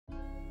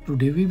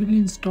Today we will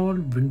install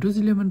Windows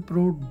 11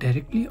 Pro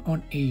directly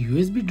on a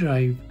USB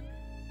drive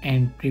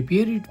and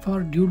prepare it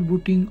for dual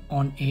booting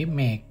on a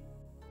Mac.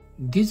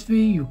 This way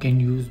you can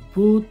use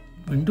both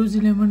Windows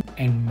 11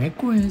 and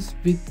macOS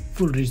with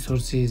full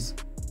resources.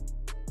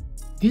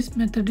 This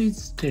method is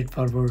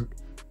straightforward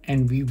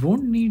and we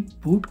won't need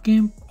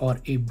BootCamp or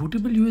a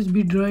bootable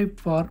USB drive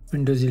for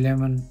Windows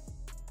 11.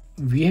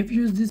 We have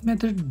used this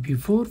method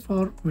before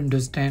for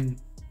Windows 10,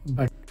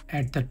 but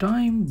at the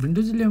time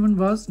Windows 11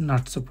 was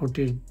not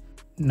supported.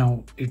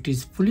 Now it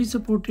is fully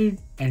supported,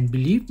 and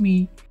believe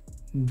me,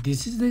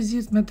 this is the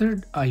easiest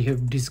method I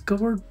have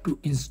discovered to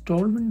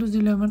install Windows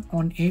 11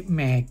 on a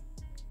Mac.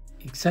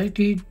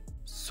 Excited?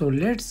 So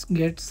let's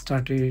get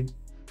started.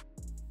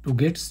 To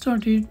get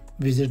started,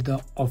 visit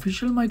the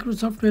official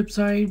Microsoft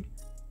website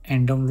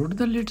and download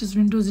the latest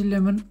Windows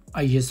 11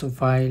 ISO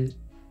file.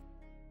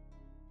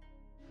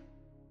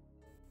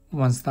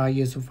 Once the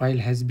ISO file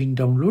has been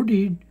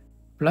downloaded,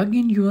 plug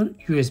in your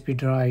USB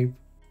drive.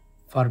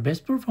 For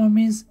best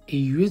performance,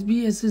 a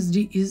USB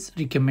SSD is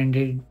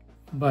recommended,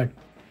 but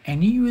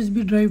any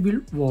USB drive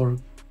will work.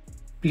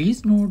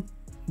 Please note,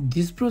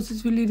 this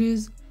process will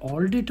erase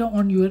all data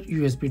on your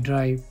USB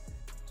drive,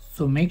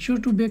 so make sure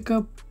to back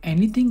up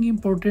anything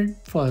important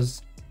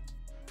first.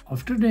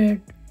 After that,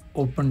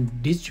 open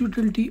Disk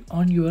Utility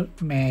on your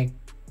Mac.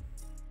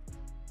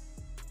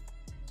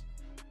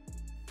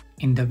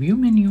 In the View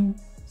menu,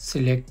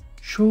 select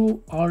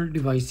Show All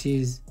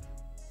Devices.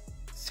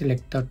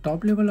 Select the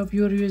top level of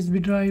your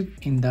USB drive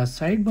in the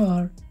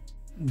sidebar,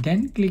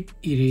 then click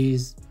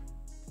Erase.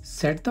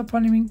 Set the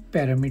following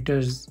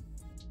parameters.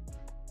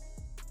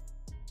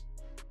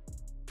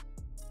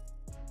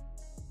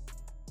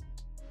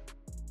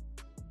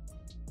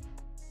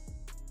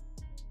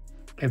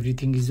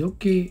 Everything is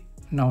okay.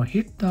 Now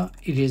hit the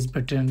Erase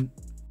button.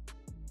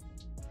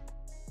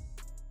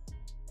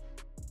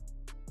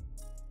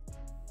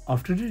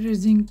 After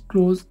erasing,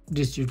 close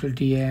Disk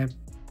Utility app.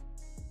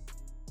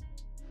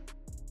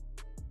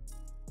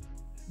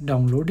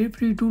 Download a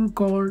free tool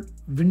called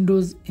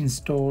Windows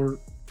Install.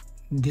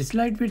 This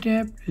lightweight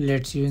app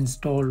lets you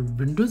install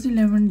Windows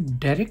 11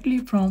 directly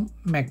from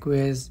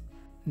macOS.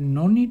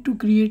 No need to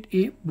create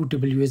a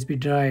bootable USB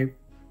drive.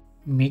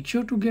 Make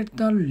sure to get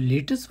the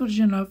latest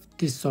version of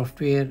this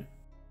software.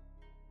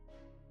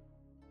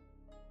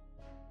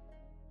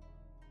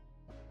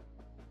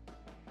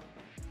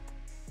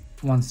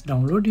 Once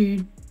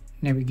downloaded,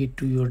 navigate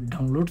to your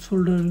Downloads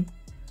folder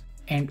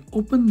and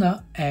open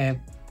the app.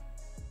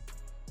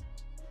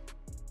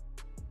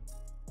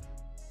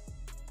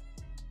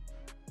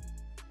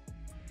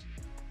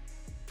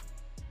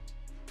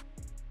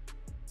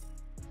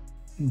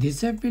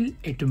 This app will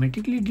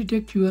automatically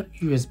detect your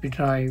USB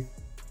drive.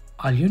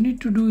 All you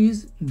need to do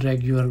is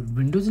drag your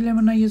Windows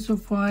 11 ISO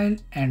file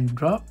and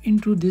drop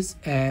into this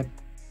app.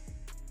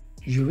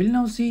 You will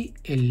now see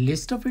a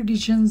list of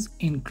editions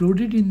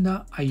included in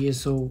the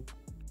ISO.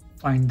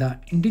 Find the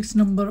index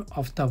number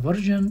of the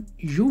version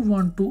you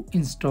want to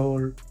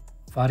install.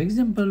 For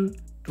example,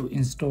 to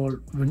install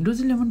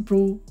Windows 11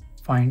 Pro,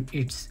 find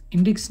its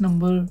index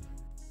number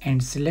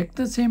and select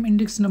the same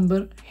index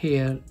number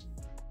here.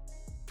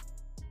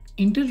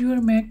 Enter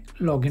your Mac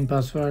login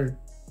password,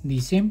 the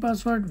same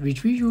password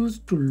which we use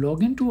to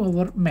log into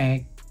our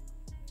Mac.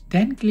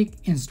 Then click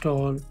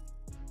Install.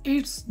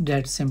 It's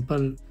that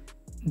simple.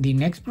 The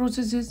next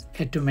process is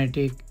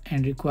automatic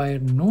and require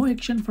no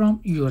action from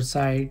your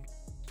side.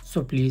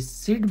 So please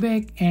sit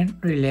back and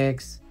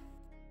relax.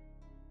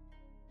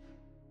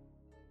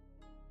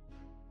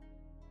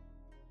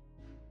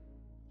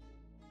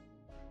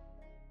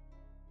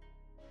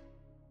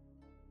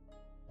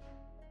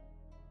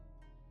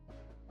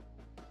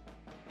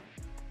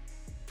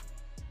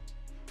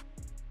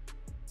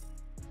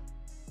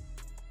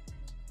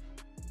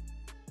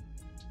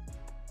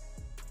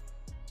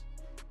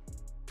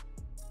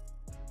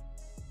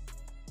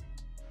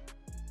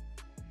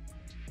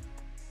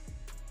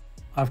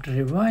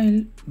 After a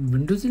while,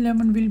 Windows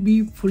 11 will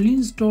be fully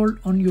installed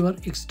on your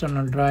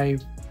external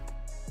drive.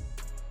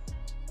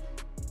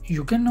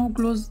 You can now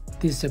close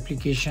this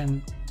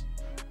application.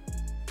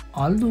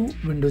 Although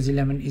Windows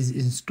 11 is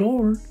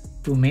installed,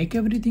 to make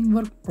everything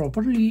work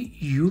properly,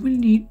 you will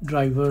need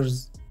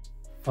drivers.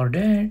 For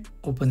that,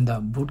 open the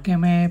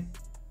BootCamp app.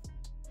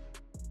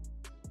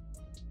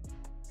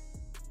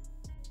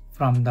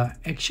 From the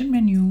Action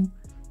menu,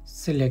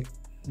 select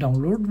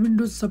Download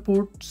Windows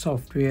Support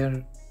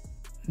Software.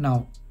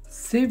 Now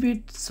save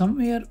it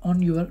somewhere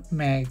on your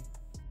Mac.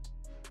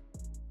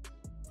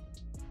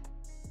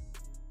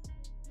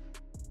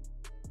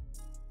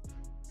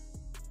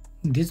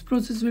 This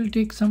process will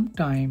take some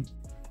time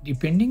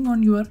depending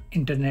on your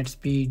internet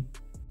speed.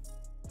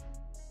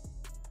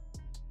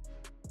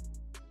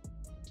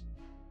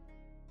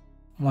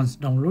 Once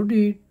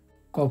downloaded,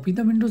 copy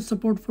the Windows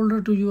Support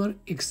folder to your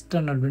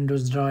external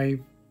Windows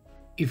drive.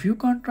 If you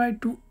can't write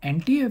to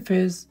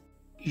NTFS,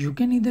 you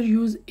can either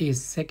use a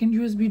second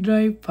USB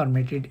drive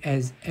formatted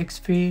as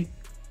exFAT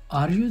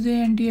or use a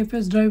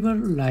NTFS driver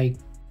like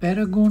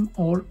Paragon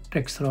or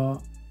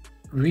Texra.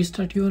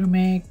 restart your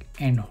Mac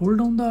and hold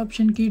down the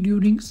Option key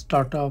during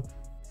startup.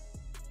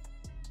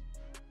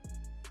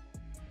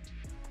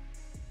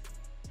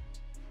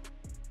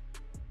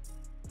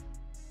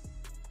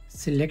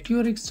 Select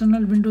your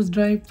external Windows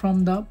drive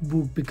from the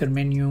boot picker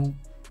menu.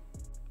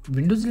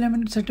 Windows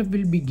 11 setup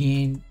will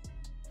begin.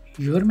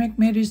 Your Mac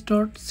may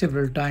restart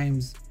several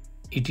times.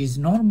 It is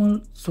normal,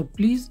 so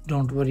please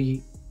don't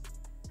worry.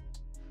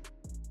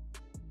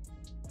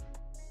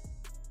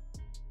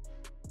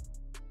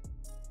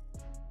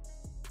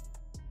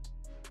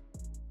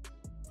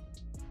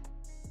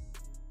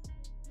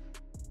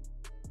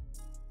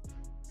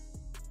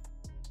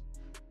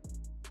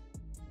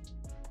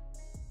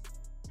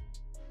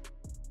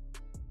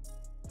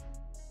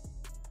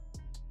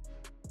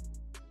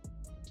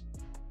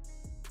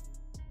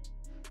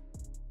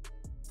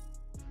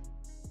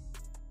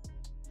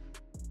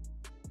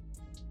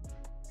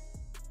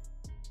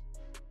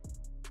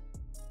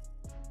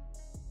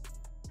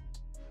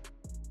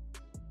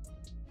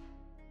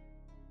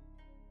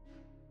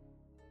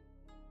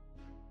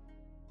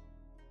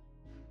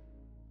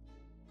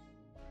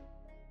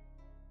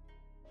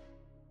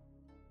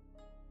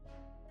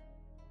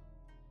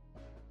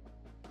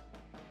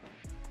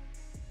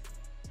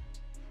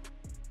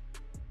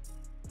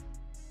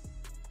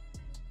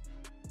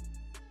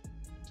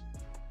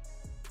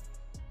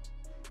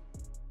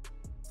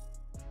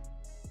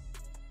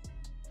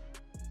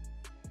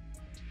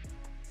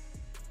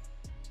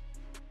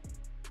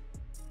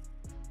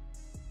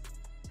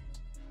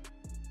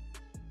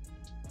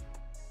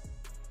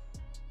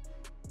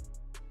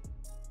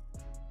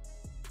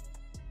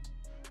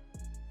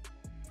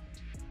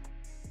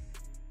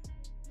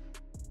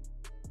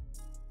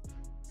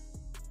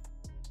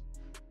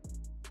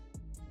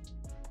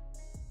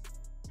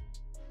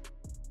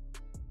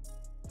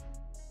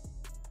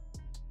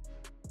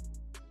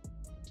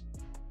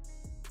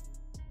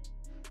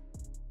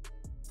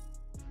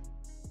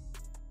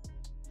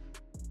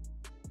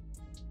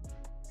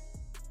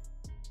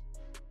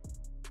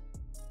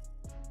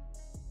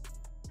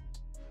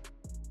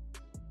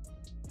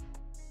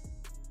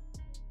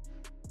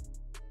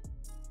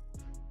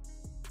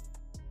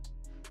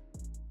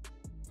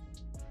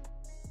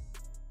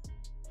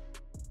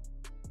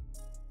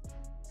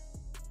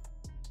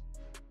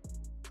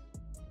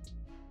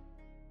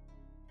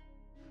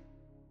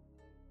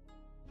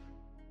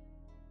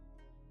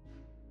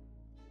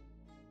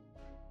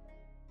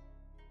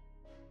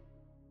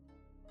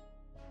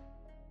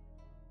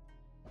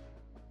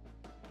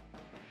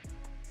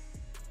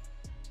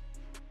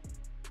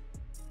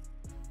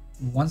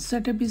 Once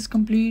setup is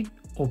complete,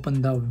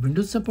 open the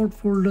Windows Support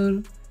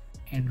folder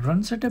and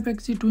run setup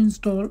exe to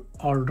install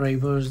all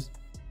drivers.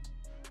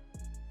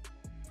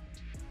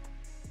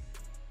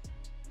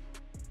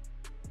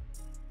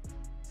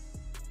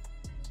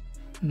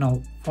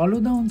 Now follow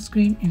the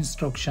on-screen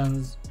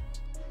instructions.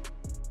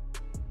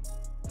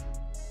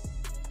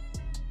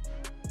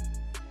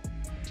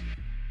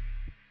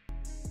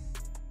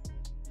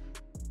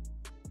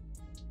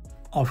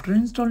 After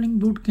installing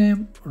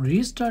BootCamp,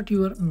 restart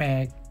your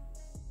Mac.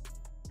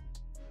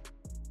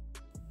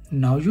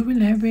 Now you will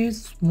have a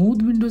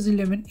smooth Windows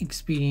 11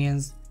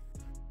 experience.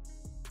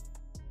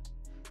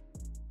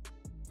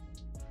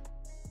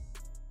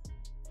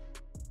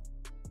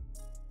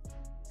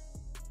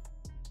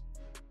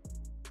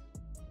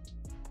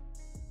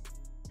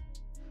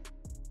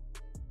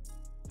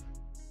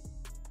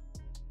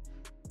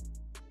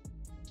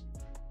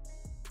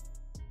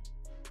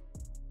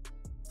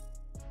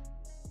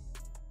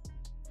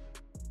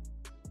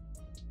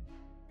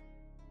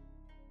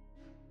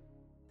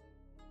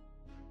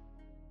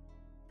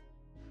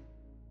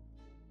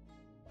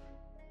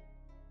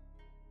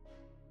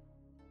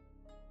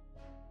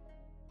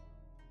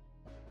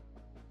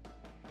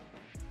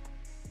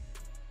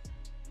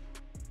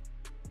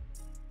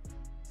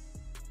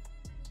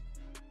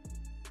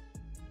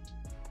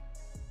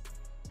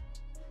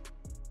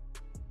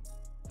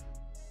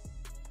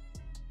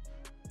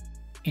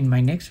 In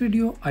my next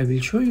video, I will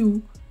show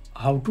you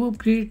how to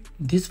upgrade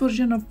this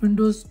version of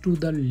Windows to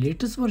the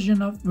latest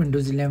version of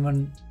Windows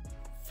 11.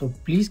 So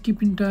please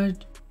keep in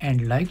touch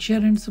and like, share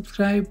and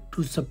subscribe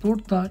to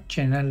support the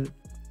channel.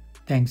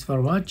 Thanks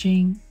for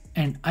watching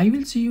and I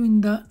will see you in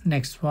the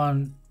next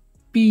one.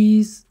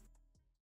 Peace.